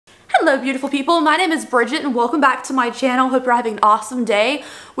Hello beautiful people, my name is Bridget and welcome back to my channel. Hope you're having an awesome day.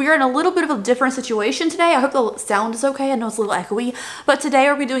 We are in a little bit of a different situation today. I hope the sound is okay. I know it's a little echoey, but today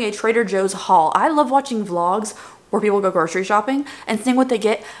we'll be doing a Trader Joe's haul. I love watching vlogs where people go grocery shopping and seeing what they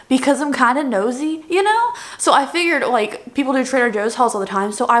get because I'm kind of nosy, you know? So I figured like people do Trader Joe's hauls all the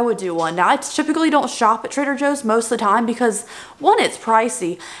time, so I would do one. Now I typically don't shop at Trader Joe's most of the time because one, it's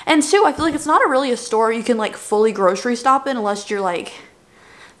pricey, and two, I feel like it's not really a store you can like fully grocery shop in unless you're like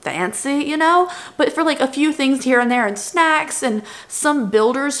fancy, you know? But for like a few things here and there and snacks and some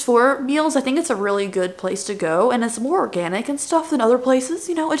builders for meals, I think it's a really good place to go, and it's more organic and stuff than other places,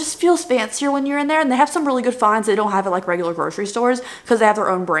 you know? It just feels fancier when you're in there, and they have some really good finds they don't have at like regular grocery stores because they have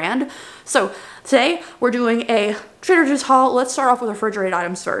their own brand. So today we're doing a Trader Joe's haul. Let's start off with refrigerated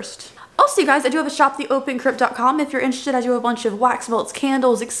items first. Also, you guys, I do have a shop, theopencrypt.com. If you're interested, I do have a bunch of wax melts,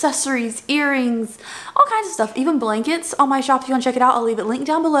 candles, accessories, earrings, all kinds of stuff, even blankets on my shop. If you want to check it out, I'll leave it linked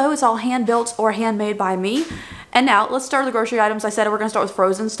down below. It's all hand-built or handmade by me. And now, let's start with the grocery items. I said we're going to start with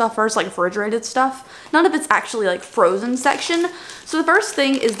frozen stuff first, like refrigerated stuff. None of it's actually like frozen section. So the first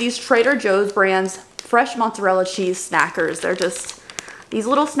thing is these Trader Joe's brands fresh mozzarella cheese snackers. They're just these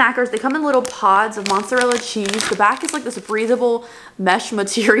little snackers. They come in little pods of mozzarella cheese. The back is like this breathable mesh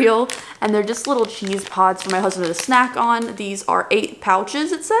material, and they're just little cheese pods for my husband to snack on. These are 8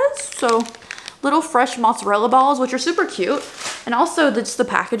 pouches, it says. So little fresh mozzarella balls, which are super cute. And also just the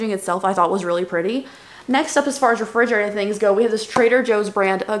packaging itself I thought was really pretty. Next up, as far as refrigerated things go, we have this Trader Joe's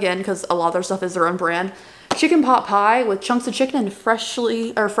brand, again, because a lot of their stuff is their own brand. Chicken pot pie with chunks of chicken and fresh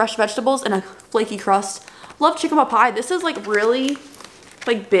vegetables and a flaky crust. Love chicken pot pie. This is like really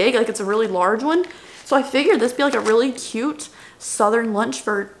like big, like it's a really large one, so I figured this would be like a really cute southern lunch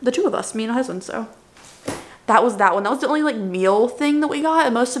for the two of us, me and my husband. So that was that one. That was the only like meal thing that we got,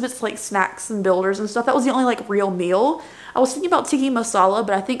 and most of it's like snacks and builders and stuff. That was the only like real meal. I was thinking about tikka masala,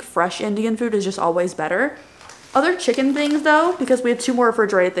 but I think fresh Indian food is just always better. Other chicken things though, because we have 2 more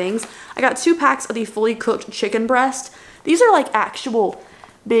refrigerated things, I got 2 packs of the fully cooked chicken breast. These are like actual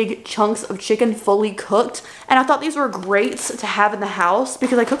big chunks of chicken fully cooked, and I thought these were great to have in the house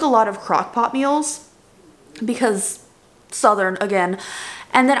because I cook a lot of crock pot meals because southern again,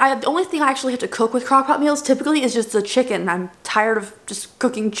 and then the only thing I actually have to cook with crock pot meals typically is just the chicken. I'm tired of just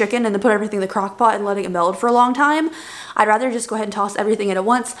cooking chicken and then put everything in the crock pot and letting it melt for a long time. I'd rather just go ahead and toss everything in at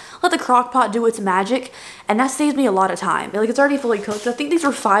once, let the crock pot do its magic, and that saves me a lot of time. Like, it's already fully cooked. I think these were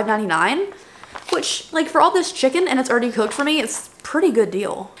 $5.99, which, like, for all this chicken and it's already cooked for me, it's a pretty good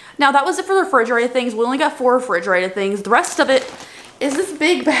deal. Now, that was it for the refrigerated things. We only got 4 refrigerated things. The rest of it is this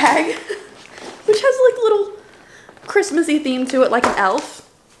big bag, which has, like, little Christmassy theme to it, like an elf.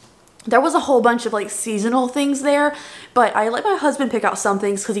 There was a whole bunch of, like, seasonal things there, but I let my husband pick out some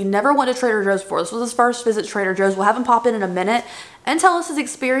things because he never went to Trader Joe's before. This was his first visit to Trader Joe's. We'll have him pop in a minute and tell us his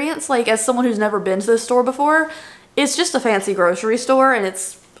experience, like, as someone who's never been to this store before. It's just a fancy grocery store, and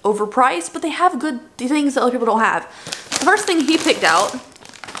it's overpriced, but they have good things that other people don't have. The first thing he picked out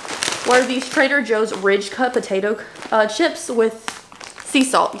were these Trader Joe's Ridge Cut potato chips with sea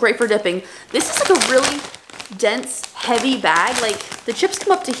salt, great for dipping. This is like a really dense, heavy bag. Like, the chips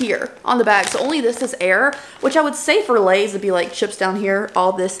come up to here on the bag, so only this is air, which I would say for Lay's it'd be like chips down here,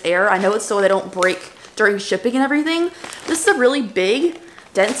 all this air. I know it's so they don't break during shipping and everything. This is a really big,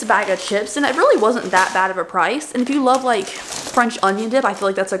 dense bag of chips, and it really wasn't that bad of a price. And if you love like French onion dip, I feel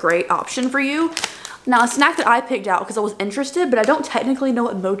like that's a great option for you. Now, a snack that I picked out because I was interested, but I don't technically know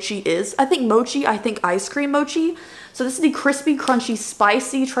what mochi is. I think ice cream mochi. So this is the crispy, crunchy,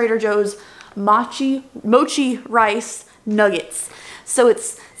 spicy Trader Joe's mochi rice nuggets. So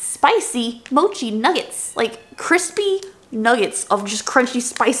it's spicy mochi nuggets, like crispy nuggets of just crunchy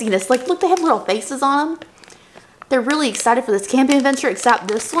spiciness. Like, look, they have little faces on them. They're really excited for this camping adventure, except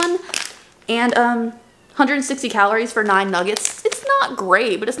this one. And 160 calories for 9 nuggets. It's not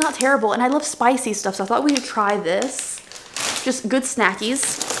great, but it's not terrible. And I love spicy stuff, so I thought we would try this. Just good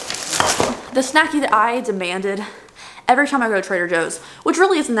snackies. The snacky that I demanded every time I go to Trader Joe's, which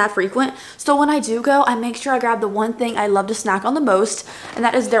really isn't that frequent. So when I do go, I make sure I grab the one thing I love to snack on the most, and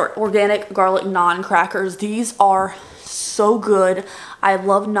that is their organic garlic naan crackers. These are so good. I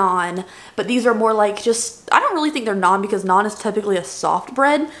love naan, but these are more like I don't really think they're naan because naan is typically a soft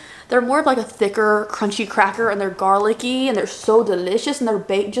bread. They're more of like a thicker, crunchy cracker, and they're garlicky, and they're so delicious, and they're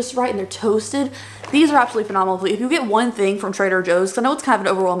baked just right, and they're toasted. These are absolutely phenomenal. If you get one thing from Trader Joe's, because I know it's kind of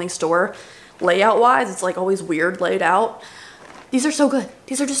an overwhelming store, layout-wise, it's like always weird laid out. These are so good.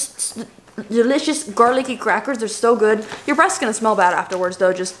 These are just delicious, garlicky crackers. They're so good. Your breath's gonna smell bad afterwards,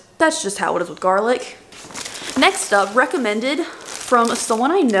 though. That's just how it is with garlic. Next up, recommended from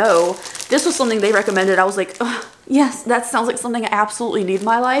someone I know. This was something they recommended. I was like, ugh, Yes, that sounds like something I absolutely need in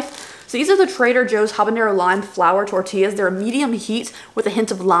my life. So these are the Trader Joe's Habanero Lime Flour Tortillas. They're a medium heat with a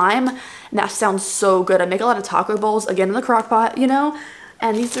hint of lime. And that sounds so good. I make a lot of taco bowls, again, in the crock pot, you know?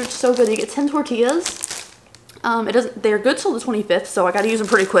 And these are so good. You get 10 tortillas. They're good till the 25th, so I gotta use them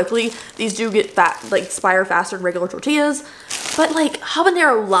pretty quickly. These do get expire faster than regular tortillas. But like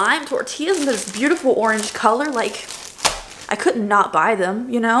habanero lime tortillas in this beautiful orange color, like I could not buy them,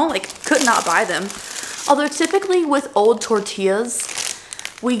 you know? Like, could not buy them. Although typically with old tortillas,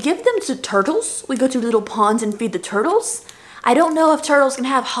 we give them to turtles. We go to little ponds and feed the turtles. I don't know if turtles can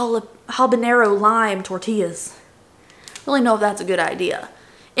have habanero lime tortillas. I don't really know if that's a good idea.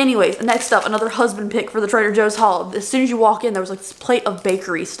 Anyways, next up, another husband pick for the Trader Joe's haul. As soon as you walk in, there was like this plate of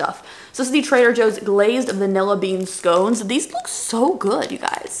bakery stuff. So this is the Trader Joe's glazed vanilla bean scones. These look so good, you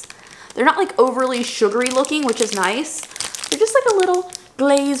guys. They're not like overly sugary looking, which is nice. They're just like a little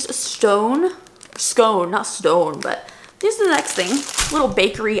glazed scone, not stone, but this is the next thing. Little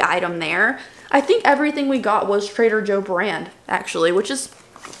bakery item there. I think everything we got was Trader Joe brand, actually, which is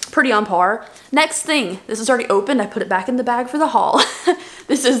pretty on par. Next thing, this is already opened. I put it back in the bag for the haul.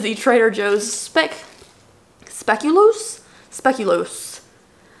 This is the Trader Joe's speculoos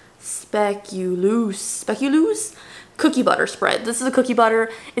cookie butter spread. This is a cookie butter.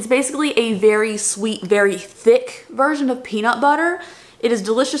 It's basically a very sweet, very thick version of peanut butter. It is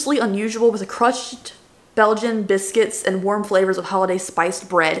deliciously unusual with a crushed Belgian biscuits and warm flavors of holiday spiced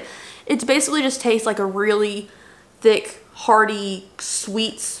bread. It basically just tastes like a really thick, hearty,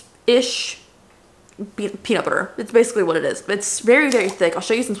 sweet-ish peanut butter. It's basically what it is. It's very, very thick. I'll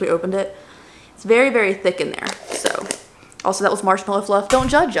show you since we opened it. It's very, very thick in there. So, also that was marshmallow fluff. Don't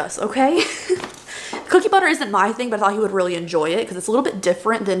judge us, okay? Cookie butter isn't my thing, but I thought he would really enjoy it because it's a little bit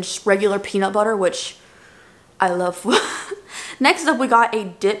different than just regular peanut butter, which I love. Next up, we got a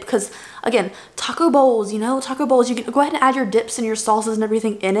dip because, again, taco bowls, you know, taco bowls, you can go ahead and add your dips and your salsas and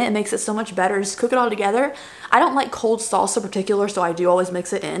everything in it. It makes it so much better. Just cook it all together. I don't like cold salsa in particular, so I do always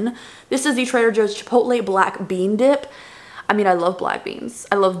mix it in. This is the Trader Joe's Chipotle Black Bean Dip. I mean, I love black beans.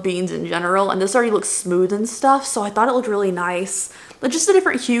 I love beans in general, and this already looks smooth and stuff, so I thought it looked really nice. But just the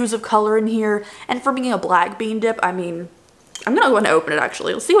different hues of color in here, and for being a black bean dip, I mean, I'm gonna go ahead and open it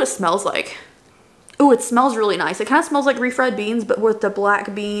actually. Let's see what it smells like. Oh, it smells really nice. It kind of smells like refried beans, but with the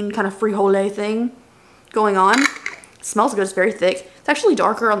black bean kind of frijole thing going on. It smells good. It's very thick. It's actually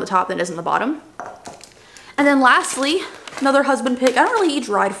darker on the top than it is on the bottom. And then lastly, another husband pick. I don't really eat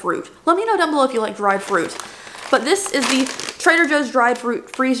dried fruit. Let me know down below if you like dried fruit. But this is the Trader Joe's dried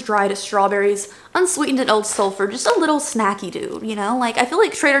fruit, freeze-dried strawberries, unsweetened and old sulfur. Just a little snacky dude, you know? Like, I feel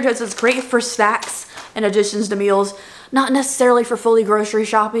like Trader Joe's is great for snacks and additions to meals, not necessarily for fully grocery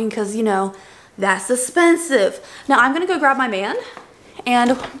shopping because, you know, that's expensive. Now, I'm going to go grab my man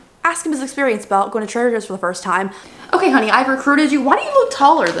and ask him his experience about going to Trader Joe's for the first time. Okay, honey, I've recruited you. Why do you look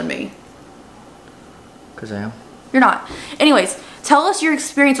taller than me? Because I am. You're not. Anyways, tell us your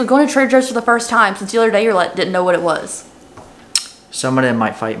experience with going to Trader Joe's for the first time, since the other day you didn't know what it was. Somebody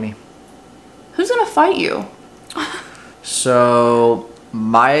might fight me. Who's going to fight you? So,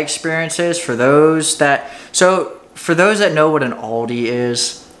 my experience is for those that know what an Aldi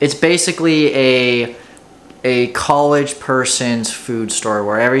is, it's basically a college person's food store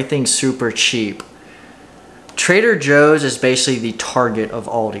where everything's super cheap. Trader Joe's is basically the Target of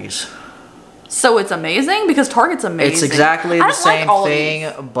Aldi's. So it's amazing? Because Target's amazing. It's exactly the same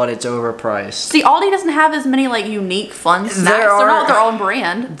thing, but it's overpriced. See, Aldi doesn't have as many like unique fun snacks. They're not their own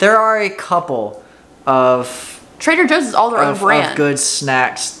brand. There are a couple of Trader Joe's is all their own brand. Of good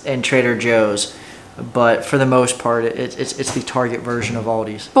snacks in Trader Joe's. But for the most part, it's the Target version of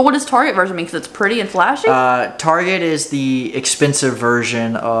Aldi's. But what does Target version mean? Because it's pretty and flashy? Target is the expensive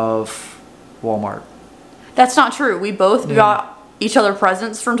version of Walmart. That's not true. We both got each other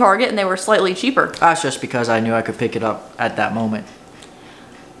presents from Target and they were slightly cheaper. That's just because I knew I could pick it up at that moment.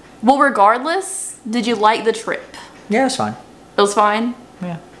 Well, regardless, did you like the trip? Yeah, it's fine. It was fine?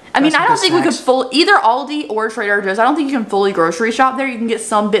 Yeah. I mean, I don't think we could either Aldi or Trader Joe's. I don't think you can fully grocery shop there. You can get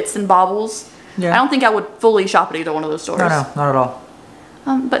some bits and bobbles. Yeah. I don't think I would fully shop at either one of those stores. No, not at all.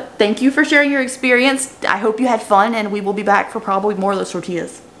 But thank you for sharing your experience. I hope you had fun, and we will be back for probably more of those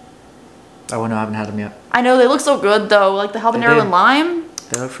tortillas. Oh, no, I haven't had them yet. I know, they look so good, though. Like the habanero and lime.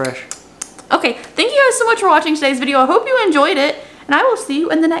 They look fresh. Okay, thank you guys so much for watching today's video. I hope you enjoyed it, and I will see you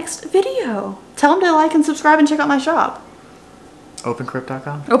in the next video. Tell them to like and subscribe and check out my shop.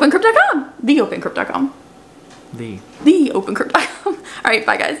 OpenCrypt.com? OpenCrypt.com. TheOpenCrypt.com. The. TheOpenCrypt.com. All right,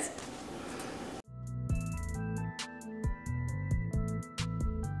 bye, guys.